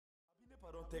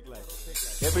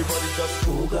Everybody just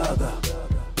go gaga.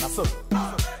 That's up.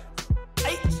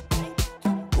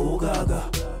 Go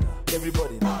gaga.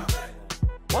 Everybody now.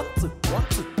 Want to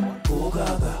go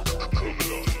gaga.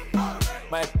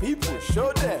 My people,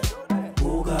 show them.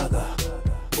 Go gaga.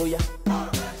 Oh yeah.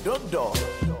 Don't dog.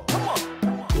 Come on.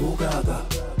 Go gaga.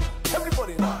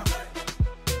 Everybody now.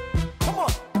 Come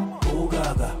on. Go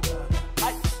gaga.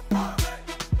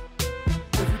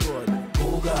 Everybody.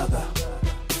 Go gaga.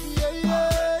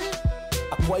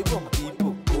 Why people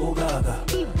go gaga?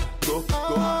 Go.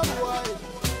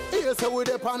 Here say we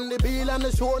dip on the bill and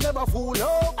the show never fool.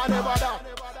 No, I never that.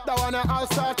 That one I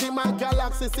start in my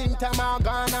galaxy, sing time I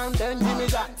gone and then Jimmy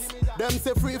Jacks. Them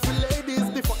say free for ladies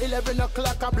before 11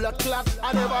 o'clock a blood clot.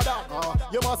 I never that.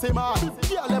 You must say man.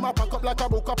 Yeah, them a pack up like a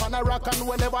book up on a rock and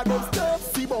whenever them step,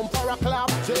 see bumper a clap.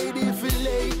 JD for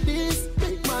ladies,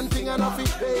 big man thing and off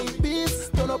it babies.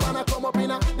 Turn up and I come up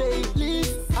in a daily.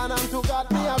 And I'm to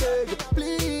God me a beg,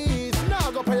 please.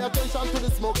 Now go pay attention to the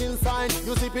smoking sign.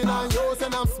 You sipping on yours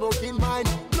and I'm smoking mine.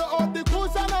 Blow up the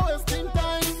cushion now wasting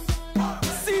time.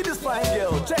 See this fine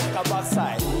girl, check her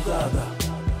backside. Oh gaga.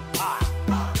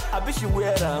 I bet she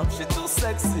wear them, she too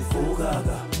sexy. Oh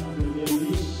gaga.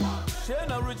 She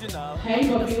an original. Hey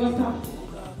Bobby, what's up?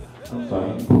 I'm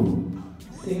fine.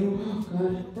 Same, oh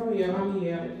god. Bro, yeah, I'm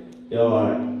here. Yeah,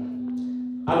 ouais.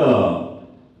 Alors,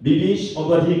 Bibiche, on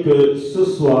doit dire que ce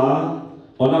soir,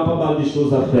 on a pas mal de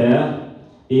choses à faire.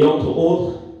 Et entre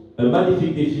autres, un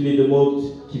magnifique défilé de mode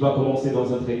qui va commencer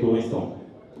dans un très court instant.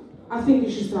 I think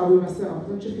you should start with myself,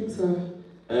 don't you think so?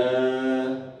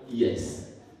 Yes.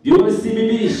 Do you want to see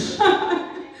Bibiche?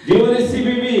 Do you want to see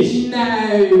Bibiche?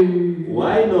 No.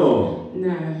 Why no?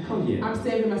 No. Come here. I'm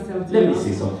saving myself to Let me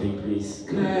see something, please.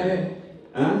 No.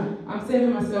 Hein? I'm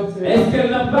saving myself to Est-ce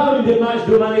qu'elle n'a pas une démarche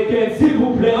de mannequin? S'il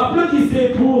vous plaît, applaudissez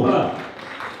pour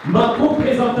ma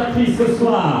co-présentatrice ce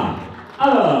soir.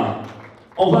 Alors,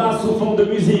 on va sous forme de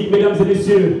musique, mesdames et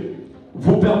messieurs,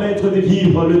 vous permettre de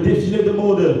vivre le défilé de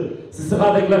mode. Ce sera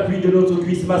avec l'appui de notre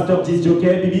quizmaster disc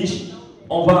jockey, Bibiche.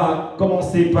 On va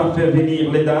commencer par faire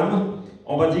venir les dames.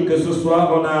 On va dire que ce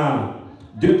soir, on a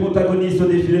deux protagonistes au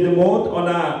défilé de mode. On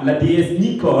a la déesse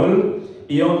Nicole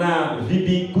et on a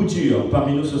Vivi Couture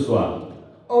parmi nous ce soir.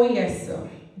 Oh yes, sir.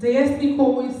 Déesse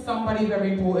Nicole is somebody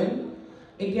very important.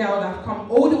 A girl that come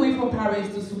all the way from Paris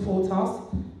to support us.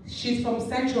 She's from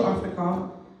Central Africa.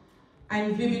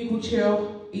 And Vivi Couture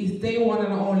is their one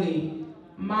and only,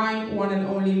 my one and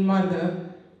only mother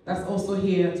that's also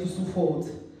here to support.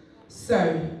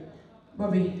 So,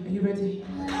 Bobby, are you ready?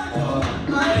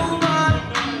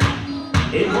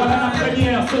 Et voilà la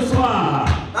première ce soir.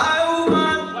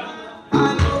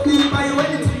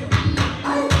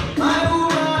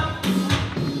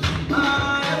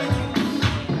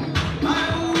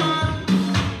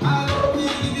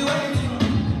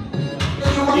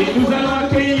 Et nous allons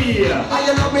accueillir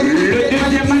le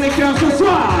deuxième mannequin ce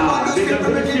soir, mesdames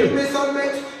et messieurs.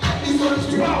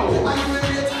 Wow.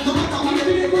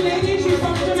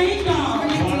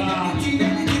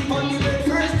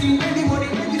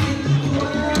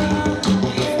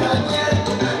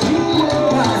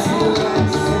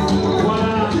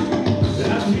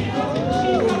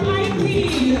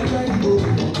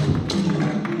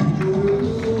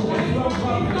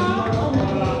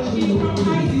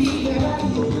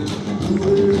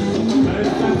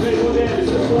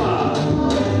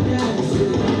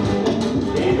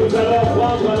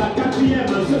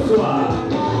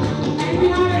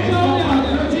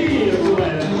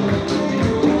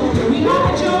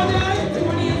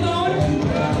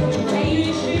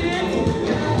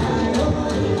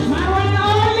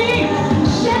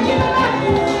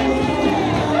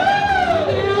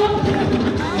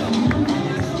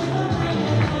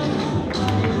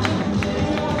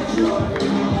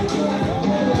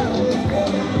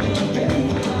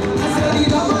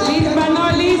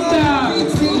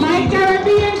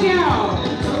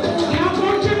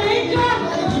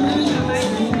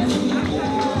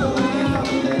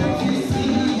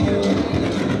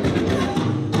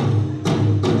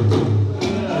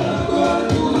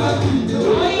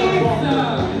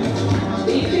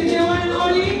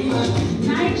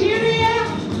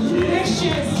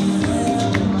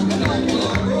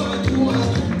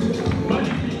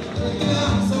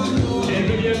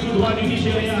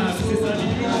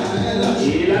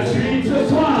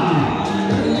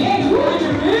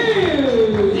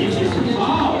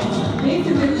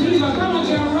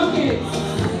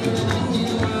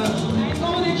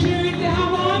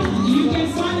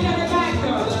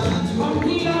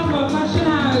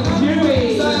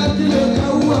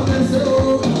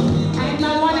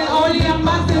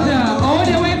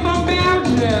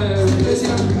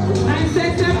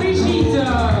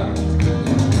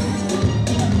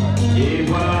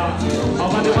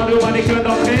 mannequins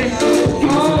d'entrée.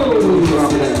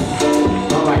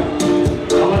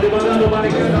 On va demander à nos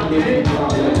mannequins d'entrée.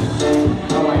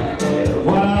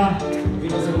 Voilà.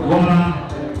 Voilà.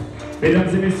 Mesdames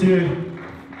et messieurs,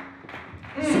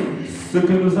 ce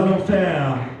que nous allons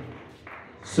faire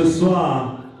ce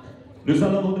soir, nous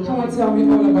allons vous Come on, tell me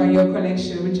all about your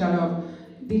collection, which I love.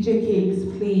 DJ Kings,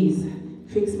 please,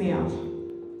 fix me up.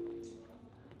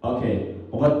 Ok,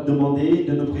 on va te demander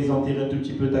de nous présenter un tout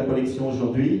petit peu ta collection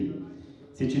aujourd'hui.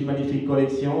 C'est une magnifique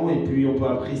collection et puis on peut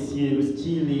apprécier le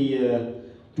style et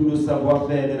tout le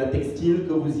savoir-faire de la textile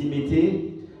que vous y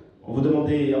mettez. On va vous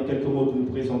demander en quelques mots de nous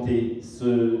présenter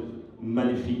ce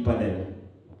magnifique panel.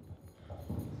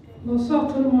 Bonsoir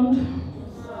tout le monde.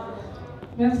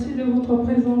 Merci de votre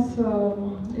présence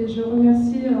et je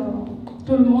remercie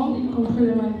tout le monde, y compris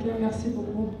les mannequins. Merci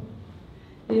beaucoup.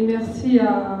 Et merci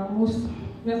à Mousse.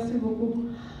 Merci beaucoup.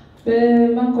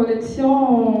 Ma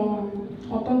collection,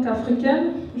 en tant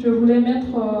qu'Africaine, je voulais mettre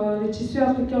les tissus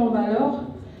africains en valeur.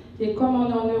 Et comme on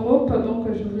est en Europe, donc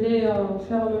je voulais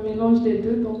faire le mélange des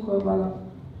deux. Donc voilà.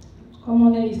 Comme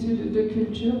on est issu de deux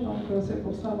cultures, donc c'est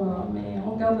pour ça, voilà. Mais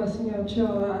on garde la signature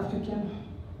africaine.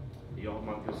 Et on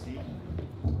remarque aussi.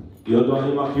 Et on doit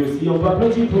remarquer aussi, on peut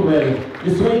applaudir pour elle. Ne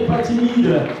soyez pas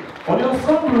timide. On est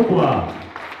ensemble ou quoi?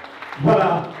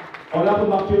 Voilà. On a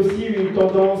remarqué aussi une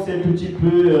tendance un tout petit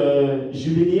peu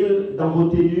juvénile dans vos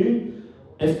tenues.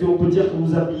 Est-ce qu'on peut dire que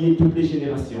vous habillez toutes les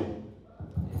générations?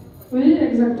 Oui,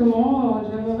 exactement.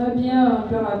 J'aimerais bien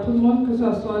faire à tout le monde, que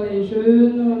ce soit les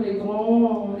jeunes, les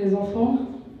grands, les enfants.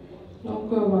 Donc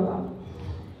voilà.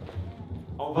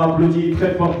 On va applaudir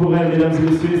très fort pour elle, mesdames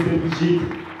et messieurs, c'est Brigitte.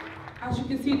 As you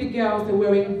can see, the girls are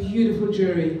wearing beautiful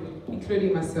jewelry,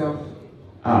 including myself.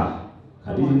 Ah,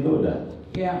 I didn't know that.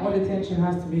 Yeah, all attention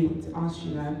has to be to us,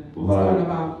 you know. Wow. It's all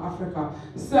about Africa.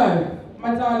 So,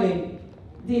 my darling,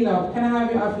 D-Love, can I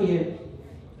have you up here?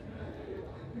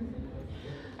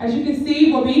 As you can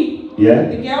see, Bobby, Yeah.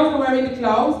 the girls are wearing the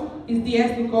clothes. It's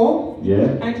Diaspora.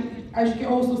 Yeah. And as you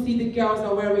can also see, the girls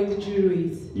are wearing the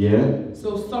jewelries. Yeah.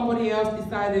 So somebody else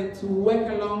decided to work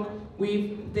along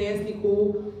with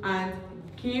Diaspora and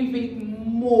give it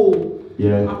more.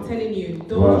 Yeah. I'm telling you,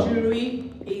 those Wow.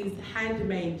 jewelry is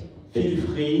handmade. Feel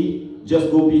free,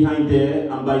 just go behind there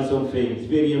and buy something. It's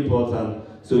very important.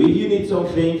 So if you need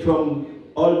something from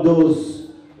all those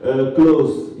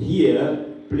clothes here,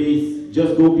 please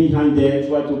just go behind there,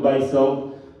 try to buy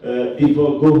some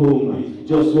before go home. I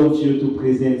just want you to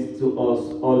present to us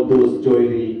all those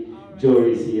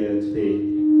jewelries here today.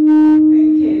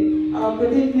 Thank you.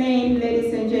 Good evening,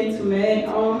 ladies and gentlemen.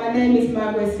 My name is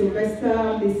Margaret Sylvester.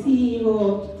 I'm the CEO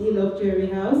of D-Love Jewelry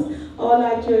House. All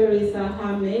our jewelries are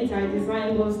handmade. I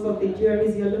designed most of the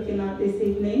jewelries you're looking at this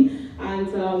evening, and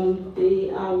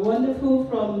they are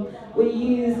wonderful. We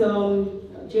use stones,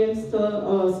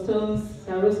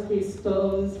 Swarovski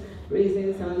stones,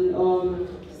 resins, and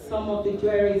some of the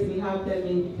jewelries we have them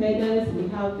in feathers, we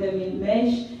have them in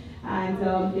mesh. And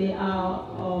they are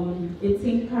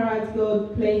 18 karat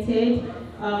gold plated.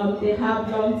 They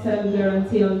have long-term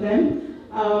guarantee on them.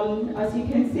 As you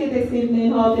can see this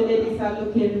evening, all the ladies are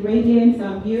looking radiant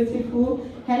and beautiful,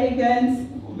 elegant,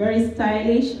 very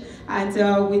stylish.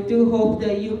 And we do hope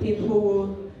that you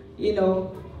people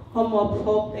will, come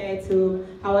up there to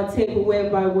our table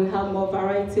whereby we have more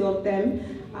variety of them.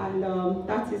 And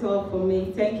that is all for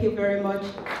me. Thank you very much.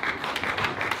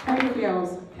 Hey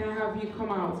girls, can I have you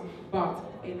come out, but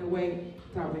in a way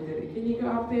that we did it? Can you go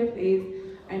up there, please,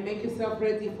 and make yourself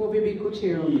ready for Baby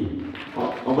Couture?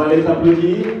 On va les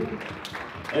applaudir.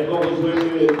 Elles vont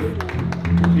rejoindre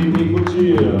Baby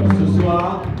Couture ce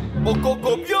soir.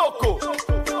 Okoko Bioko,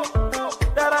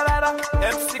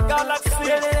 MC Galaxy.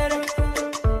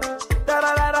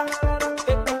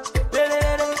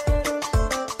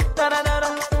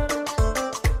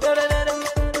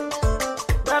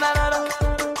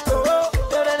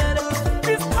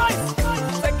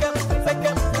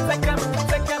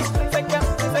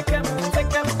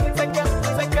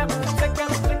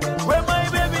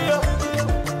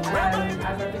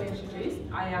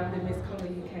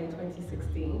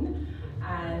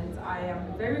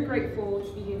 Very grateful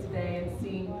to be here today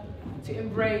and to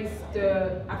embrace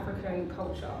the African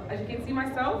culture. As you can see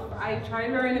myself, I try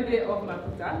wearing a bit of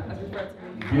maputa, as referred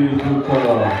to. Beautiful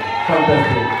color,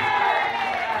 fantastic.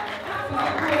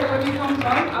 Where we come from,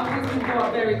 African people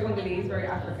are very Congolese, very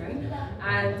African,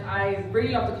 and I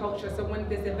really love the culture. So when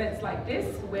there's events like this,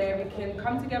 where we can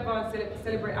come together and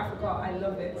celebrate Africa, I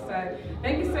love it. So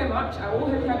thank you so much. I all hope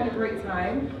you're having a great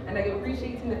time, and I'm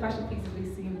appreciating the fashion pieces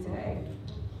we've seen today.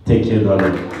 Take care,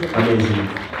 darling. Amazing.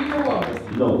 You know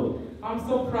what? No. I'm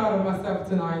so proud of myself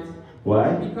tonight.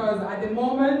 Why? Because at the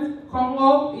moment,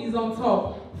 Congo is on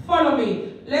top. Follow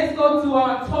me. Let's go to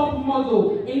our top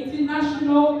model,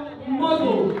 international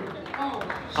model.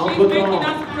 Oh, she's making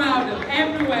us proud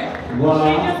everywhere. Wow.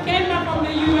 She just came back from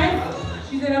the US.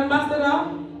 She's an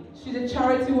ambassador. She's a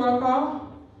charity worker.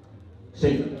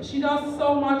 She does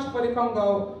so much for the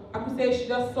Congo. I could say she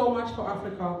does so much for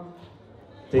Africa.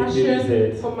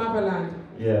 Passion for motherland.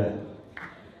 Yeah.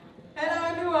 Hello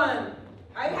everyone.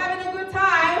 Are you having a good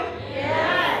time?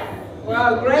 Yes.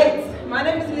 Well, great. My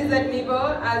name is Lizette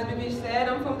Nibo. As Bibi said,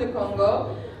 I'm from the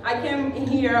Congo. I came in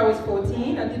here, I was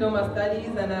 14. I did all my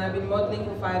studies and I've been modeling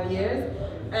for 5 years.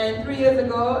 And 3 years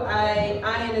ago, I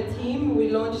and a team, we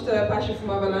launched Passion for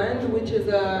Motherland, which is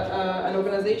an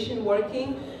organization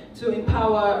working to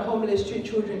empower homeless street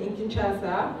children in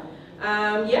Kinshasa.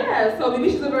 Yeah, so Bibi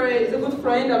is a good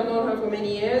friend. I've known her for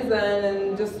many years,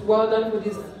 and just well done for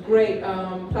this great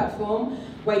platform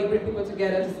where you bring people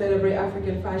together to celebrate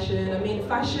African fashion. I mean,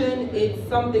 fashion is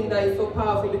something that is so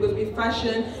powerful because with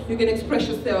fashion, you can express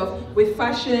yourself. With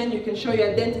fashion, you can show your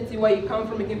identity, where you come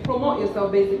from, you can promote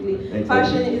yourself basically. Exactly.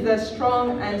 Fashion is as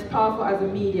strong and as powerful as a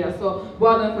media, so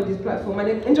well done for this platform.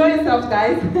 And enjoy yourselves,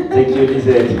 guys. Thank you,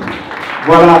 Lizette.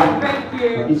 Voila. Thank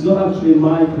you. It's not actually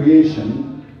my creation.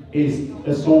 It's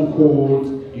a song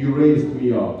called You Raised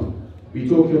Me Up. We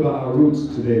talk about our roots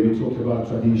today, we talk about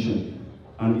tradition,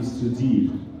 and it's too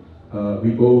deep.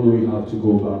 We all know we have to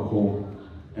go back home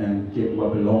and get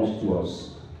what belongs to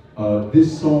us.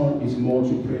 This song is more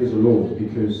to praise the Lord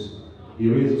because He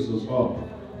raises us up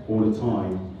all the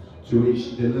time to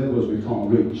reach the levels we can't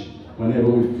reach whenever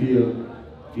we feel,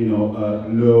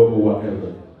 low or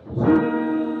whatever.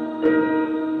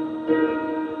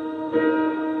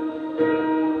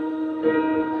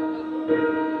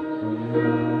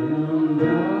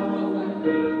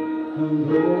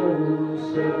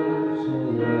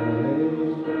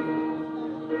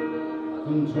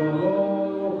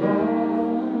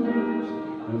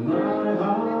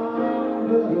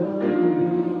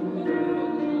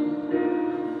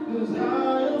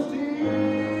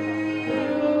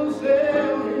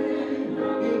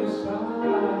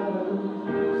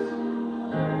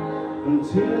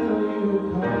 Until you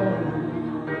come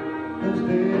and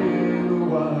stay a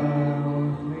while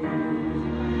with me.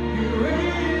 You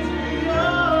raise me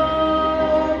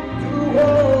up to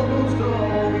walk on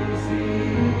stormy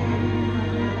seas.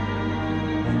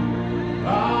 I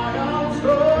am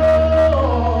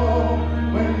strong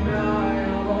when I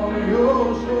am on your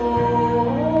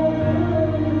shore.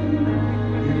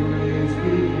 You raise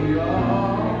me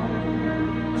up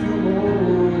to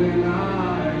more than I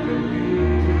can be.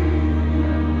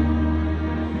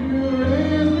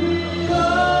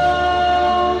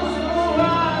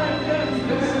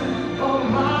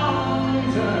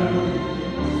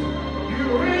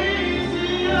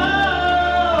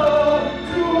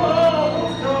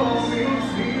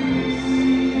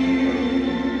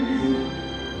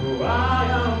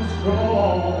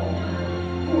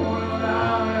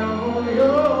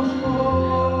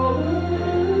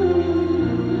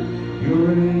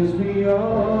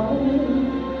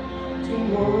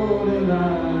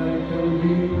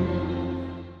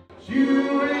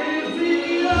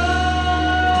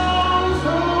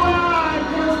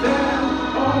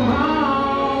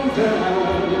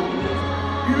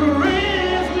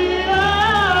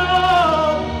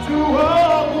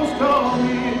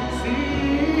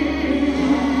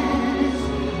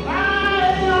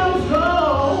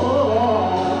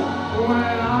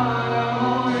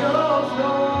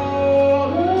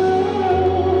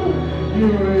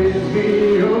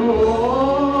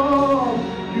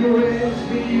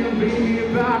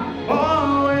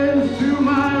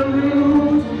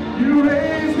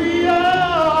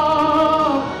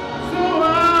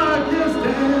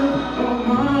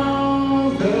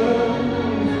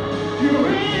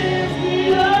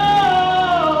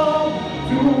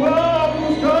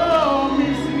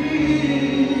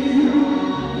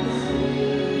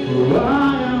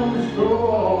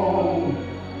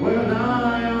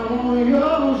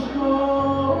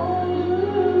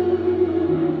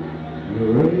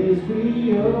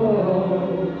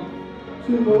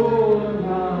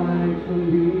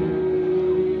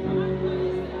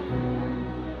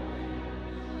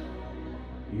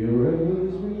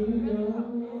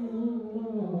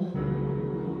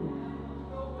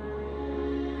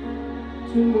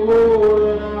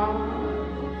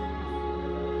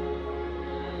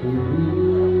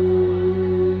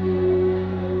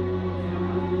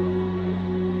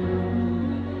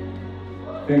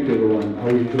 Thank you, everyone. I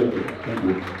will enjoy it. Thank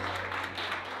you.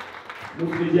 Nos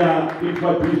médias, une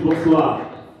fois de plus, bonsoir.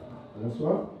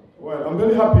 Bonsoir. Well, I'm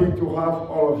very happy to have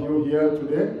all of you here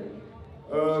today.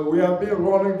 We have been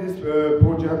running this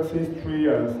project since 3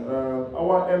 years.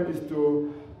 Our aim is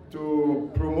to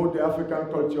promote the African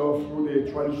culture through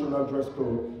the traditional dress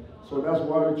code. So that's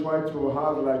why we try to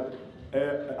have like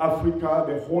Africa,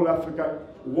 the whole Africa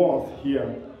once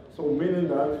here. So meaning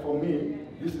that for me,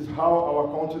 this is how our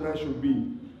continent should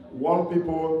be. One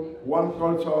people, one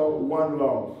culture, one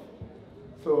love.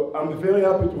 So I'm very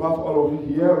happy to have all of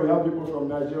you here. We have people from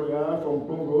Nigeria, from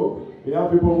Congo. We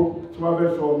have people who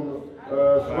travel from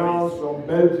France, from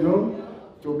Belgium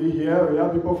to be here. We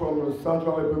have people from the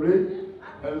Central Republic.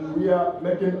 And we are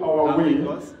making our way.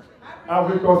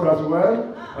 Africa as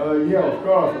well. Yeah, of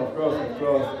course.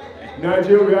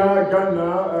 Nigeria,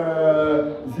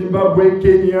 Ghana, Zimbabwe,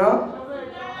 Kenya.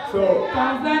 So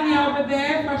Tanzania over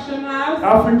there, Fashion House.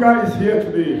 Africa is here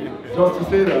today, just to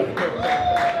say that.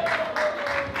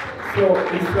 So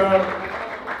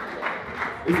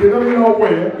it's a very long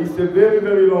way. It's a very,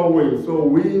 very long way. So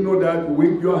we know that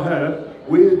with your help,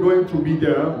 we're going to be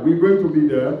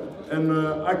there. And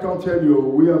I can tell you,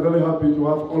 we are very happy to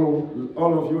have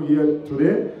all of you here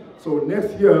today. So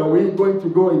next year, we're going to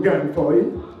go again for it.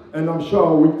 And I'm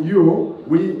sure with you,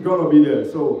 we're going to be there.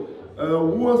 So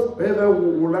whoever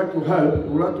would like to help,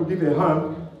 would like to give a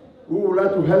hand, who would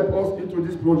like to help us into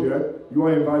this project, you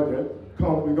are invited.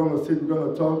 Come, we're going to sit, we're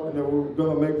going to talk, and then we're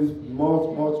going to make this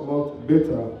much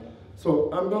better. So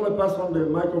I'm going to pass on the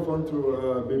microphone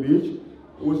to Babish,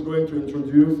 who's going to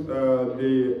introduce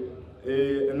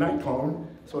an icon,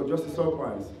 so just a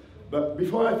surprise. But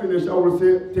before I finish, I will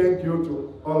say thank you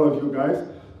to all of you guys.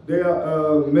 There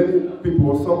are many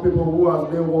people, some people who have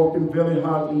been working very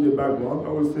hard in the background. I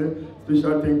will say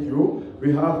special thank you.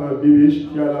 We have Bibish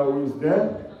Kiala, who is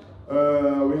there.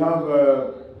 We have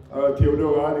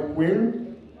Theodora, the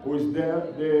Queen, who is there.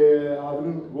 They have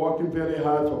been working very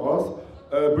hard for us.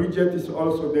 Bridget is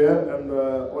also there, and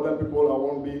other people I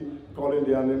won't be calling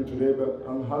their name today, but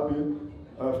I'm happy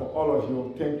for all of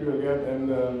you. Thank you again, and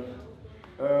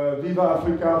Viva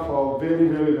Africa for very,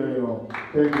 very, very long.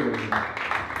 Thank you.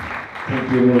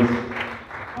 Thank you, Miss.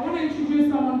 I want to introduce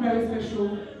someone very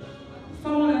special.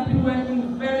 Someone that's been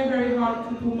working very, very hard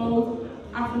to promote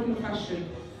African fashion.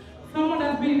 Someone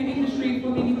that's been in the industry for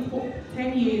nearly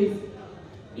 10 years.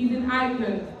 He's an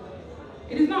icon.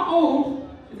 It is not old,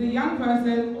 he's a young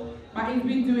person, but he's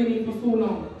been doing it for so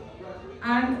long.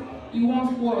 And he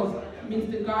once was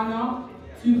Mr. Ghana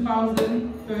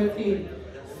 2013.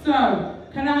 So,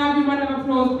 can I have a round of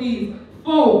applause, please,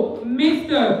 for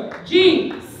Mr.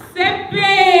 G.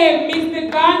 Sepe,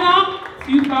 Mr. Ghana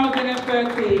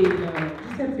 2013.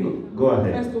 Sepe, go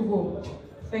ahead. First of all,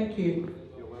 thank you.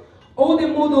 All the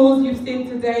models you've seen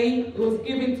today, it was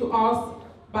given to us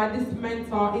by this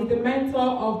mentor. He's the mentor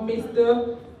of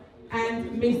Mr.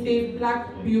 and Mrs.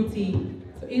 Black Beauty.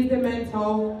 So he's the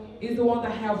mentor, he's the one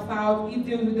that helps out, he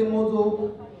deals with the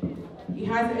model, he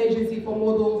has an agency for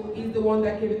models, he's the one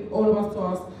that gave all of us to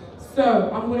us.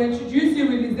 So I'm going to introduce you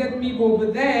with Lizette Mibo over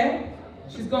there.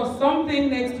 She's got something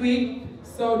next week,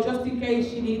 so just in case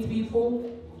she needs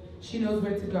people, she knows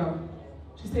where to go.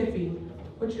 Giuseppe,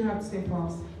 what do you have to say for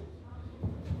us?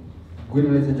 Good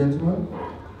evening, ladies and gentlemen.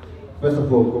 First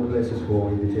of all, God bless us for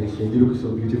the invitation. You look so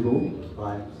beautiful.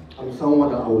 Right? I'm someone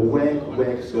that I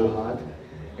work so hard,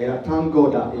 and I thank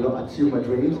God that I achieved my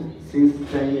dreams since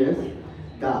 10 years.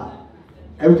 That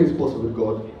everything is possible with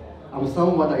God. I'm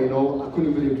someone that I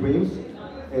couldn't believe dreams,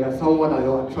 and I'm someone that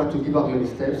I tried to give up many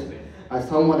steps. I'm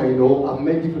someone that I've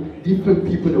met different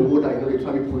people in the world that they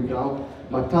try to pull down.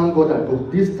 But thank God that for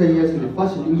these 10 years in the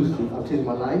fashion industry, I've changed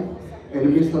my life, and it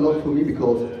means a lot for me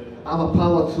because I have a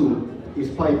power to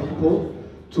inspire people,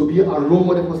 to be a role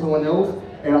model for someone else,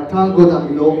 and I thank God that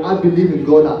I believe in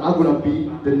God that I'm gonna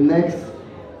be the next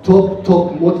top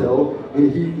model in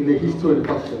the history of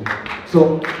fashion.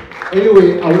 So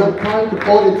anyway, I want to thank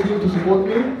all the team to support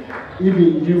me,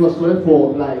 even you as well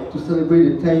for to celebrate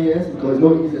the 10 years because it's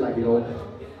not easy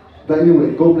But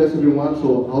anyway, God bless everyone.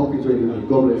 So I hope you enjoy it.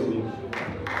 God bless you.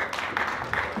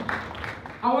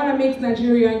 I want to mix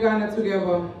Nigeria and Ghana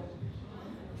together.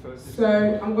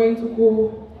 So I'm going to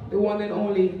call the one and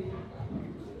only,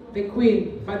 the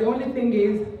Queen. But the only thing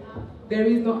is, there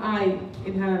is no I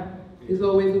in her. There's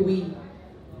always a we.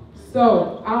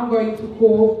 So I'm going to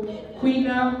call Queen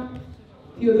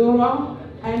Theodora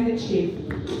and the Chief.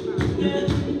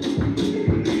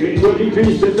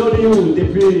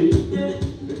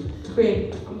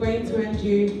 Queen, I'm going to hand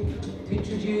you to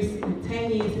introduce the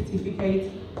 10-year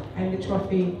certificate and the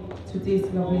trophy to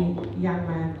this lovely young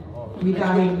man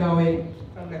without him knowing.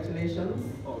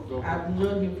 Congratulations. I've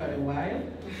known him for a while.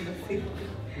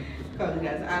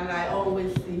 Congrats. And I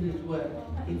always see his work.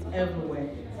 It's everywhere.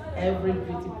 Every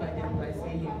beauty pageant I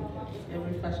see him,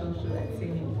 every fashion show I see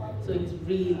him. So it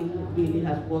really, really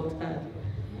has worked hard.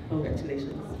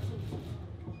 Congratulations.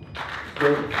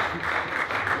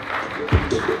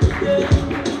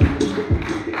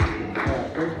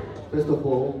 First of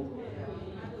all,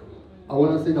 I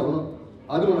want to say that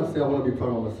I don't want to say I want to be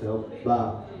proud of myself,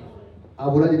 but I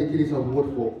would like to dedicate this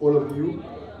award for all of you,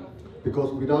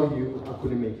 because without you, I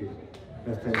couldn't make it.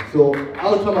 Understand? So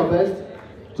I'll try my best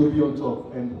to be on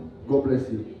top, and God bless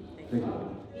you. Thank you.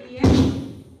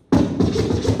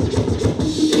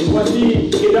 Et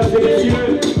voici, mesdames et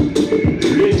messieurs,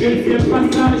 le deuxième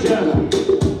passage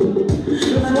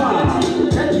ce soir.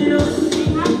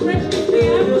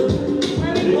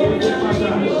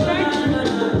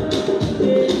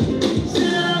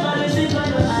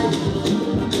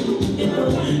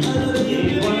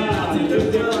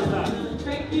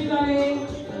 Thank you, darling.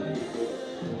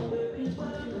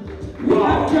 We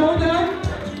have Jordan.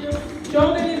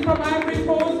 Jordan is from Ivory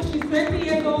Coast. She's 20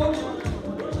 years old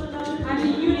and a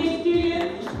uni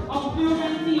student of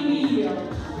Fluent TV.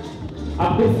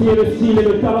 Appréciez le style et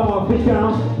le talent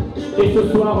africain. Et ce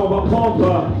soir, on va prendre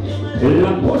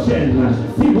la prochaine,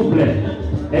 s'il vous plaît.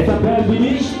 Elle s'appelle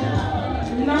Bibiche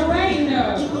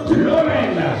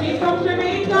Lorraine. She's from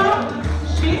Jamaica.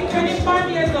 She's 25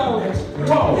 years old.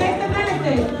 Wow.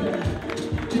 Personality.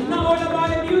 It's not all about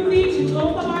the beauty, it's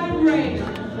also about the brain.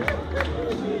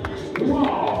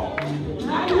 Wow.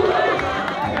 Larissa.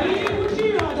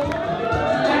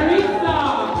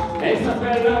 Elle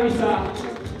s'appelle Larissa.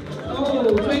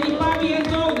 Oh, 25 years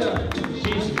old.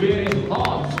 She's very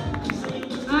hot.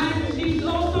 And she's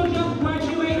also just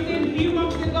graduated a few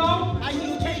months ago.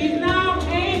 She's now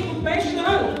a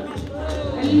professional.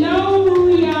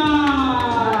 Hallelujah.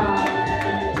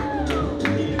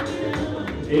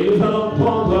 Et nous allons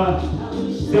prendre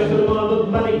certainement un autre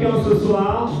mannequin ce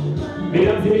soir.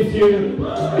 Mesdames et messieurs,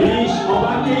 Bibiche, on va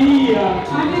accueillir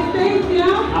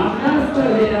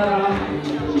Anastasia.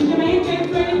 She's Jamaican,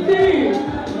 22.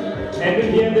 Elle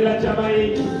vient de la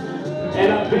Jamaïque.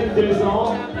 Elle a 22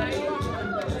 ans.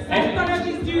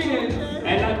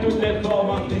 Elle a toutes les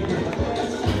formes.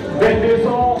 22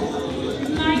 ans.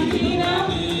 She's 19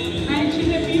 and she's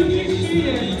a beauty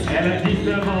student. Elle a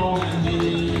 19 ans.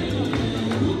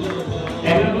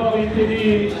 Elle a d'abord une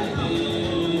tenue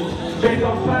de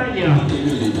campagne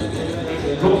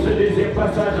pour ce deuxième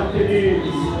passage en tenue.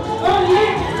 Oh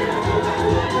yes!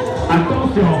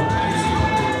 Attention!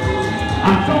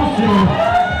 Attention!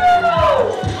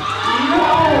 Oh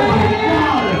my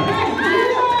God!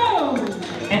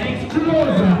 Elle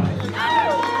explose!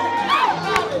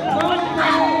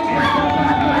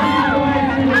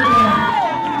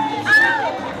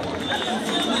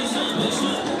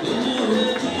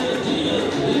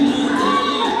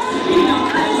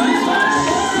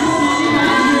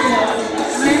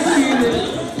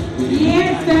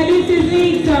 Yes, this is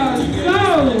it. Go!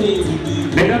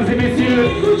 Mesdames et messieurs,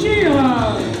 Couture!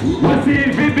 voici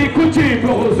Bibi Couture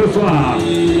pour vous ce soir.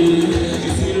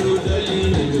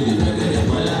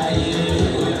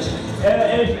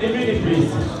 A minute,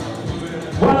 please.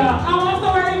 Voilà.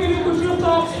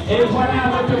 Et voilà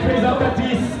notre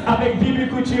présentatrice avec Bibi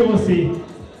Couture aussi.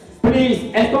 Please,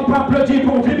 est-ce qu'on peut applaudir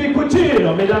pour Bibi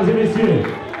Couture, mesdames et messieurs,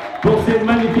 pour cette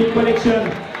magnifique collection?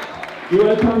 You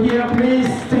will come here, please.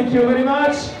 Thank you very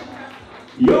much.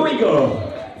 Here we go.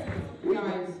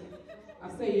 Guys, I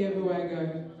say everywhere I go.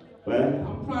 Well,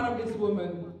 I'm proud of this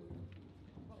woman.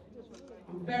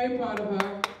 I'm very proud of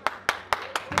her.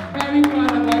 Very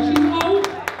proud of her. She's old,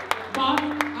 but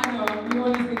I know, you're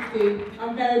only 16.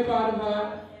 I'm very proud of her.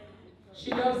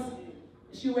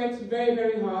 She works very,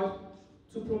 very hard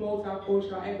to promote our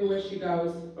culture everywhere she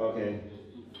goes. okay.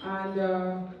 And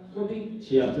we'll be...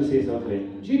 She has to say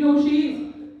something. Do you know who she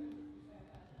is?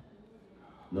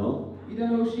 No? You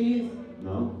don't know who she is?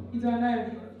 No? You don't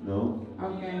know? No?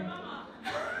 Okay.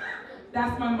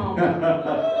 That's my mom.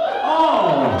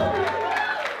 Oh!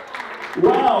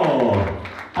 Wow!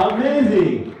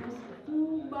 Amazing!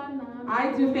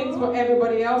 I do things for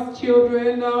everybody else,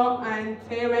 children and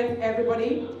parents,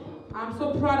 everybody. I'm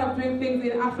so proud of doing things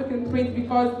in African print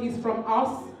because it's from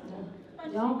us.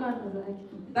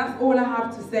 That's all I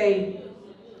have to say.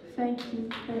 Thank you.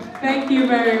 Thank you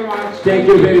very much. Thank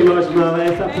you very much, Mama.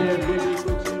 Elle s'appelle Bibi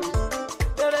Couture.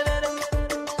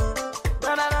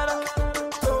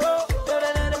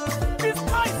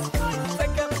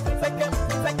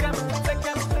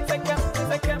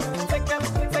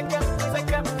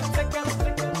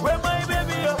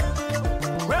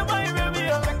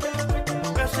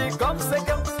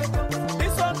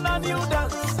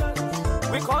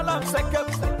 Call them second,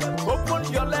 open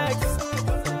your legs,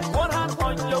 one hand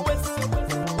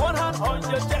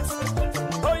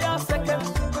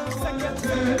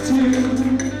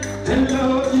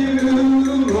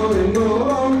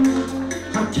go.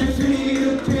 I can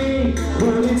feel the pain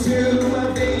running through my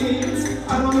veins.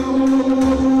 I don't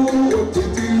know what to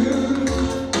do.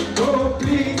 Oh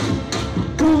please,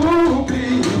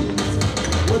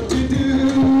 what to do,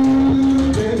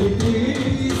 baby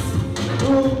please.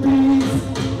 Oh please,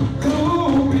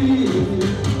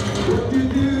 what to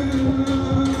do.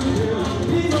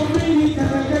 Please don't bring me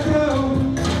down.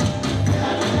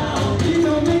 Please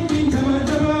don't make me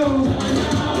down.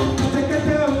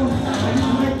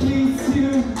 I kiss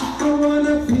you, I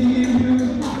wanna feel you.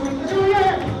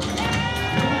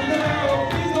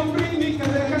 Please don't bring me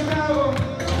down.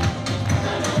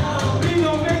 Please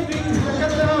don't make me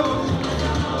down.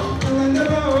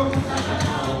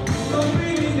 Don't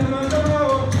bring me down.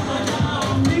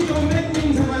 Please don't make me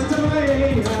down.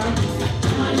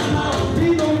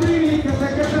 Please don't bring me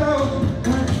down.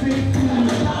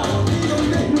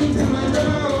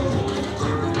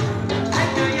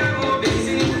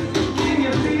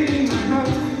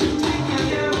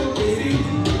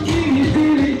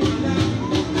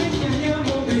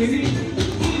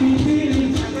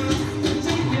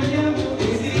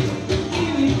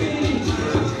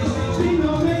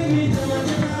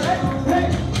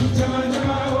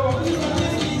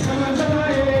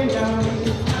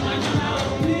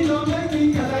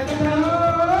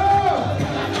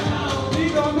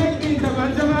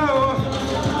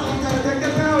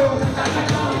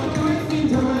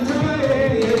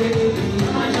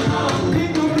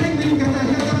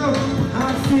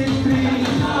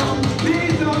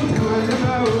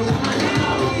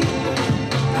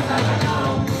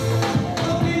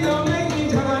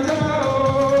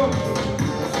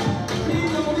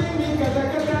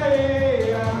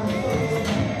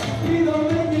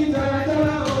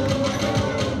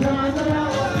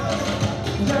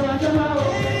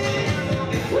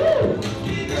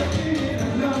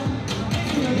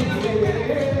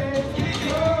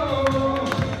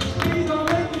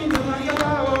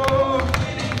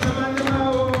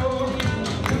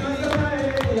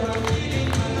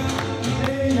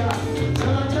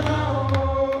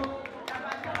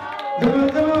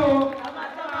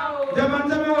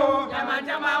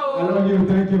 I love you.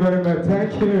 Thank you very much.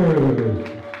 Thank you.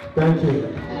 Thank you.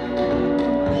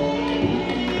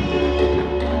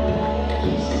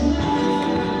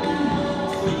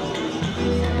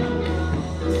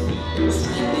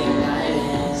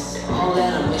 All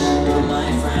that I'm wishing for my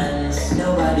friends.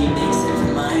 Nobody makes it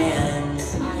from my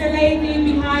ends. The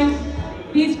lady behind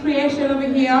this creation over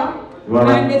here, Voilà.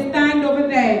 and the stand over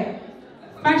there.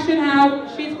 Fashion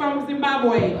House, she's from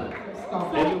Zimbabwe. So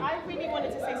I really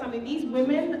wanted to say something. These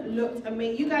women looked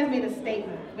amazing. You guys made a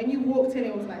statement. When you walked in,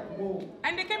 it was like, whoa.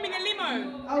 And they came in a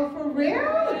limo. Oh, for real?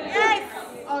 Yes.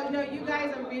 Oh, no, you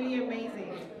guys are really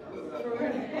amazing. For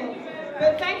real.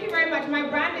 But thank you very much. My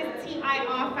brand is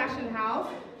TIR Fashion House.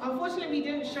 Unfortunately, we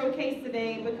didn't showcase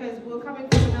today because we're coming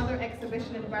from another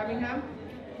exhibition in Birmingham.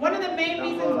 One of the main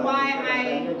reasons why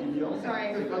I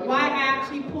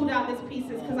actually pulled out this piece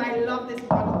is because I love this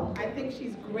model. I think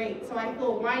she's great. So I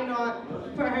thought, why not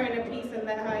put her in a piece and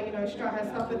let her, you know, strut her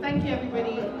stuff. But thank you,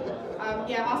 everybody.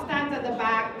 Yeah, our stand's at the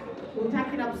back. We'll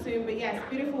tack it up soon. But yes,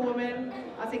 beautiful woman.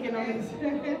 I'll take your numbers.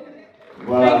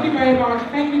 Voilà. Thank you very much.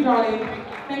 Thank you, darling.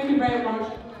 Thank you very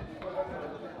much.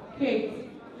 Okay.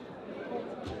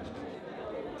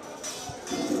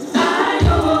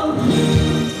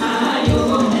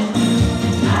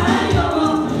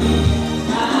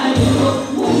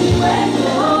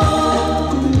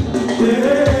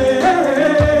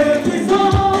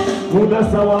 Muda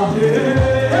sawa.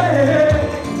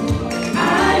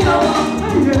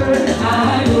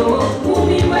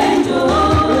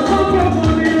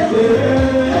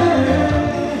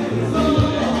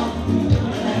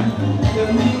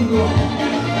 Domingo.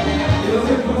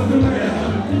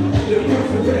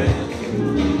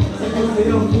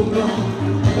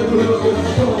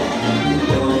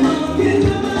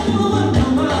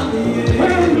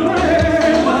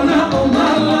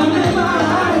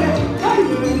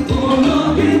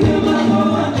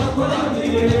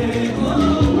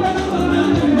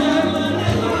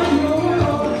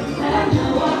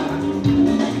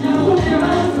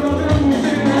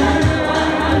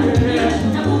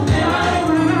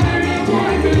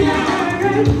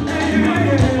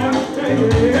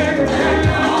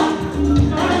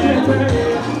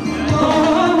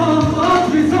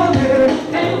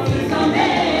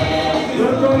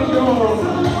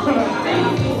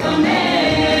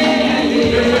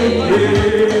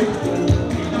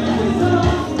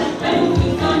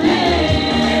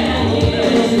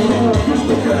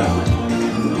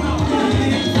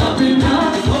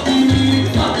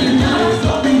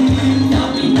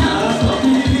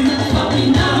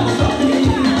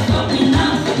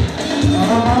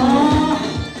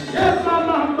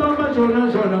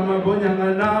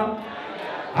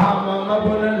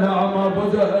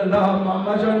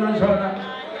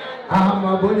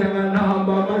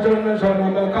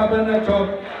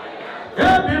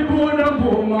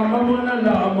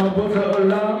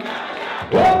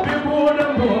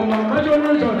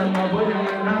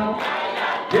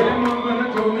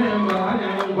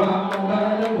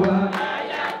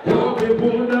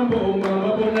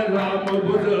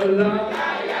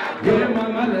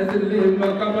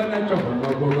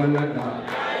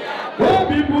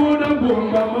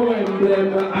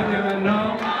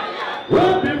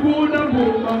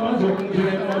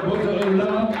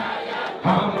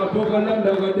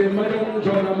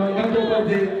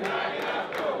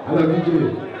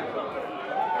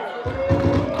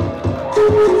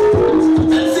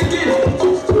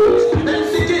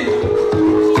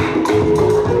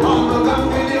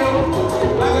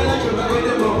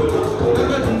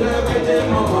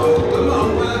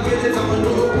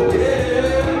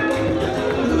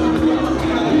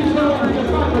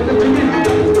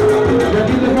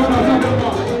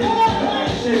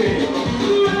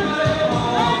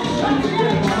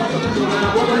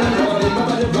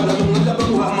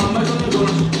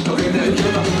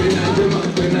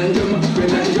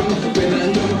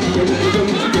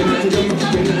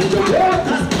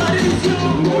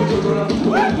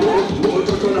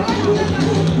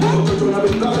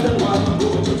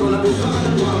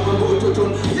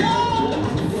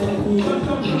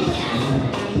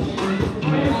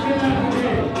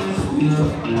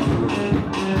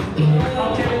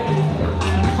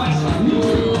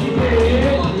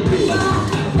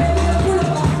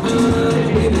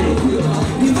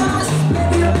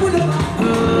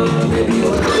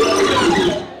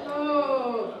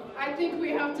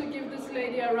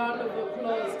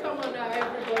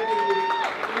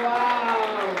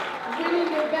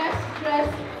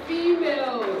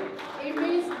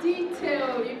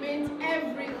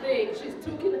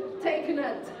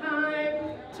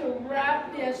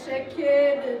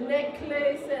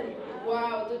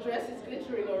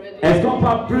 Est-ce qu'on peut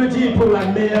applaudir pour la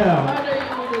meilleure?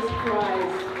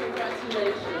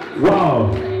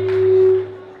 Wow!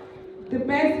 The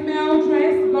best male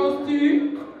dress goes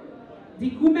to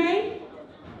Dikume.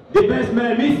 The best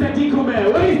man, Mr.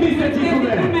 Dikume. Where is Mr.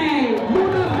 Dikume?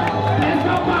 Est-ce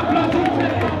qu'on peut applaudir?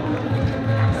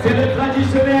 C'est le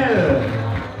traditionnel.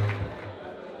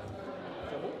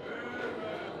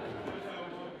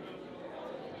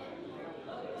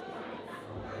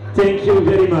 Thank you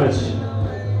very much.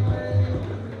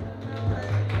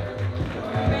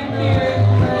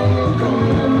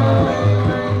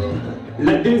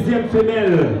 La deuxième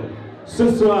femelle ce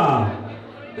soir.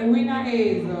 The winner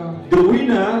is The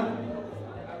winner.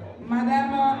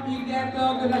 Madame Huguette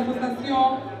de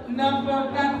l'association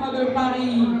 9-4 de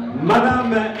Paris.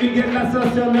 Madame Huguette de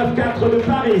l'association 9-4 de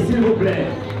Paris, s'il vous plaît.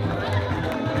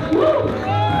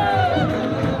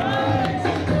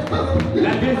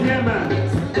 La deuxième,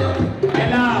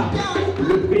 elle a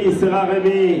le prix sera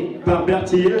remis par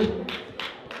Bertil.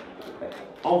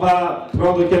 On va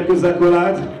prendre quelques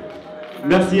accolades.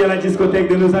 Merci à la discothèque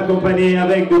de nous accompagner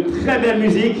avec de très belles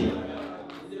musiques.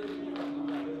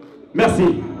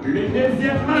 Merci. Le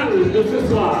deuxième mâle de ce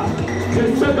soir,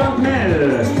 le second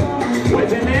male.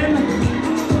 What's his name?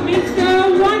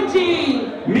 Mr. Wanji.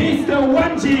 Mr.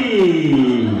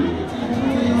 Wanji.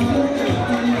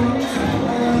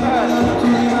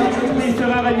 Le prix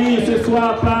sera remis ce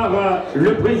soir par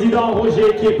le président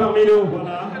Roger qui est parmi nous.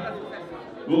 Voilà.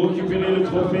 Vous récupérez le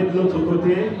trophée de l'autre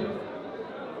côté.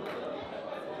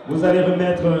 Vous allez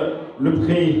remettre le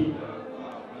prix.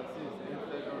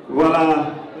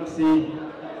 Voilà, merci.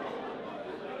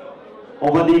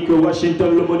 On va dire que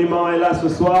Washington, le monument, est là ce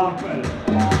soir.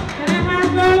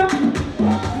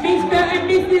 Mr. and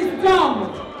Mrs. Tom.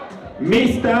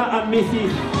 Mr. and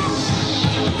Mrs.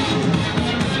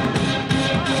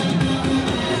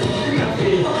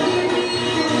 Merci.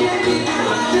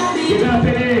 Je vais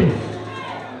appeler.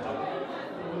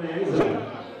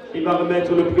 Il va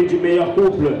remettre le prix du meilleur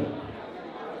couple.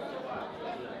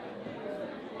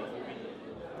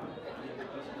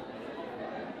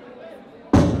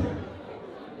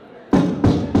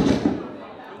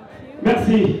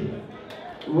 Merci.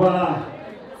 Voilà.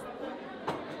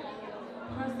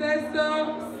 Princesse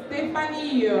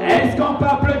Stéphanie. Est-ce qu'on peut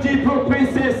applaudir pour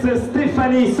Princesse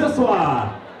Stéphanie ce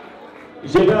soir?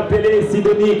 Je vais appeler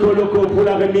Sidonie Koloko pour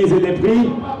la remise des prix.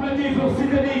 On peut applaudir pour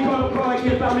Sidonie Koloko qui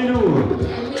est parmi nous.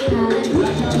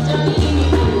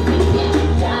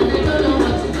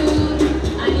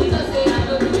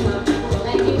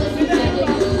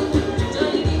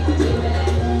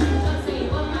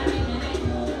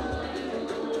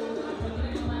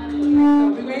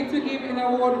 We're going to give an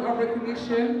award of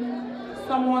recognition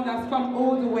someone that's come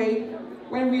all the way.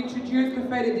 When we introduced the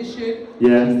third edition,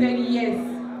 Yeah. she said, yes,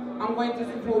 I'm going to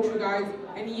support you guys.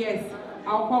 And yes,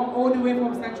 I'll come all the way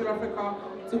from Central Africa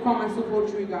to come and support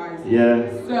you guys.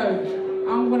 Yeah. So,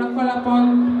 I'm going to call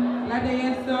upon la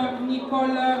déesse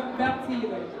Nicole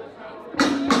Bertile.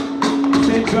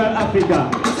 Central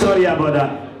Africa. Sorry about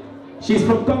that. She's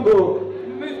from Congo.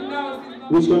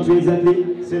 Which country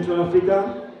exactly? Central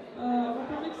Africa?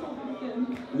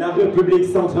 La République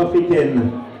centrafricaine.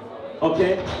 Ok.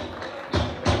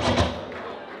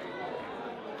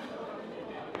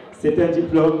 C'est un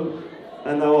diplôme,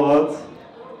 un award.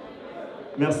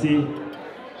 Merci.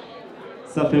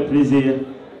 Ça fait plaisir.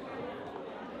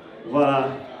 Voilà.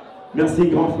 Merci,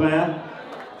 grand frère.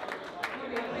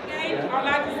 Again, I'd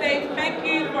like to say thank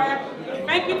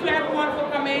you to everyone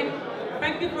for coming.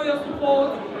 Thank you for your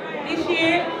support. This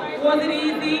year wasn't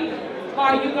easy,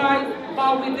 but you guys,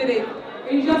 we did it.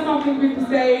 It's just something good to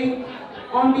say.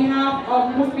 On behalf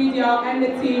of Most Media and the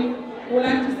team, we'd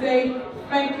like to say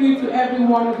thank you to every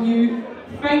one of you.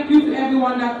 Thank you to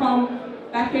everyone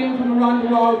that came from around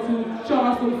the world to show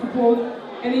us some support.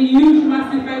 And a huge,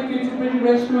 massive thank you to Bridget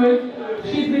Restaurant.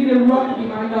 She's been the rock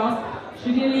behind us.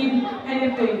 She didn't leave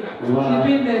anything. Wow.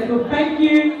 She's been there. So thank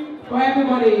you for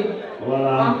everybody.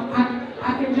 Voilà.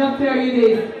 I can just tell you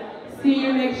this. See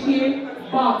you next year,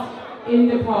 but in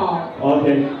the park. Ok.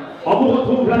 On vous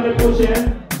retrouve l'année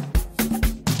prochaine.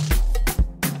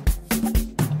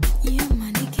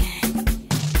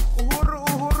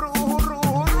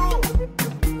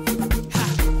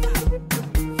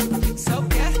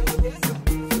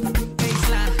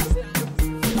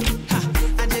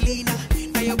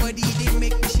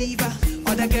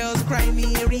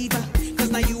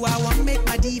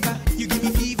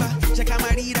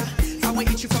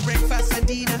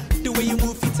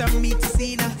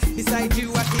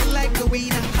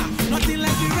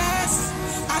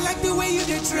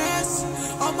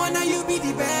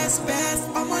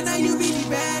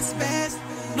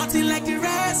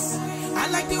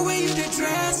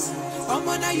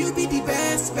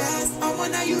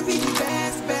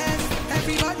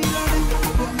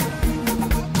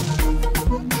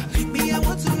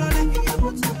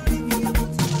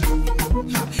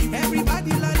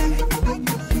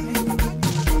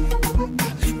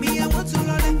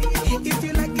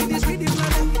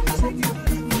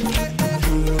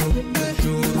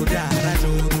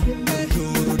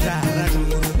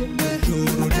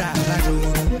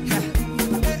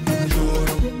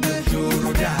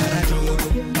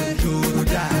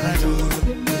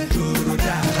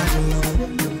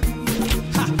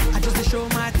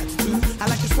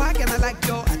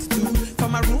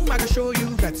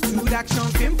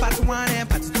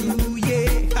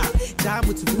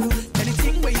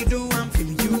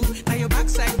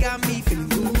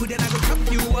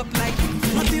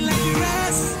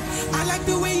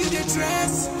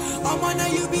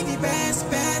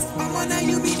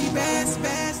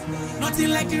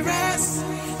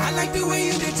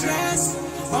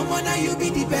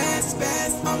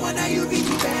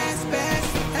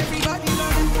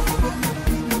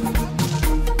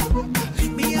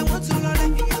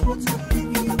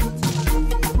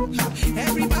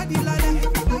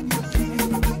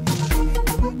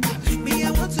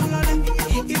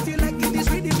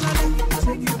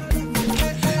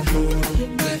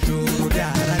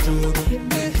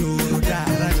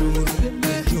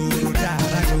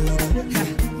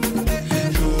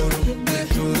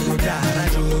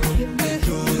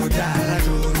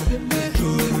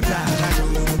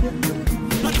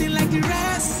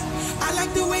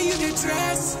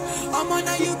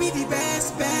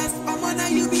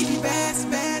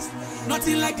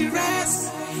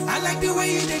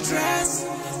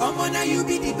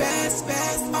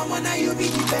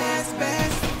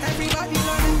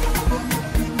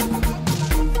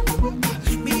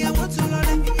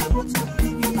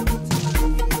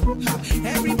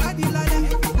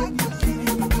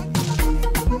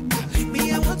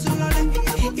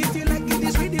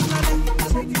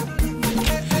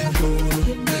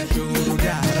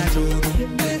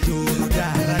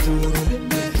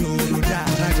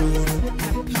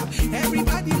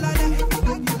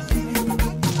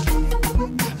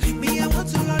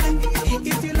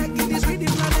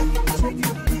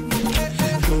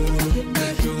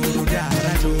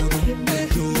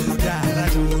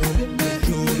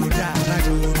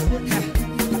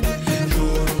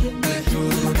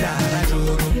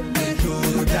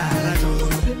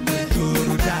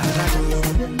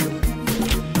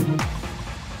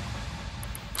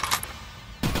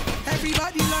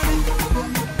 Everybody love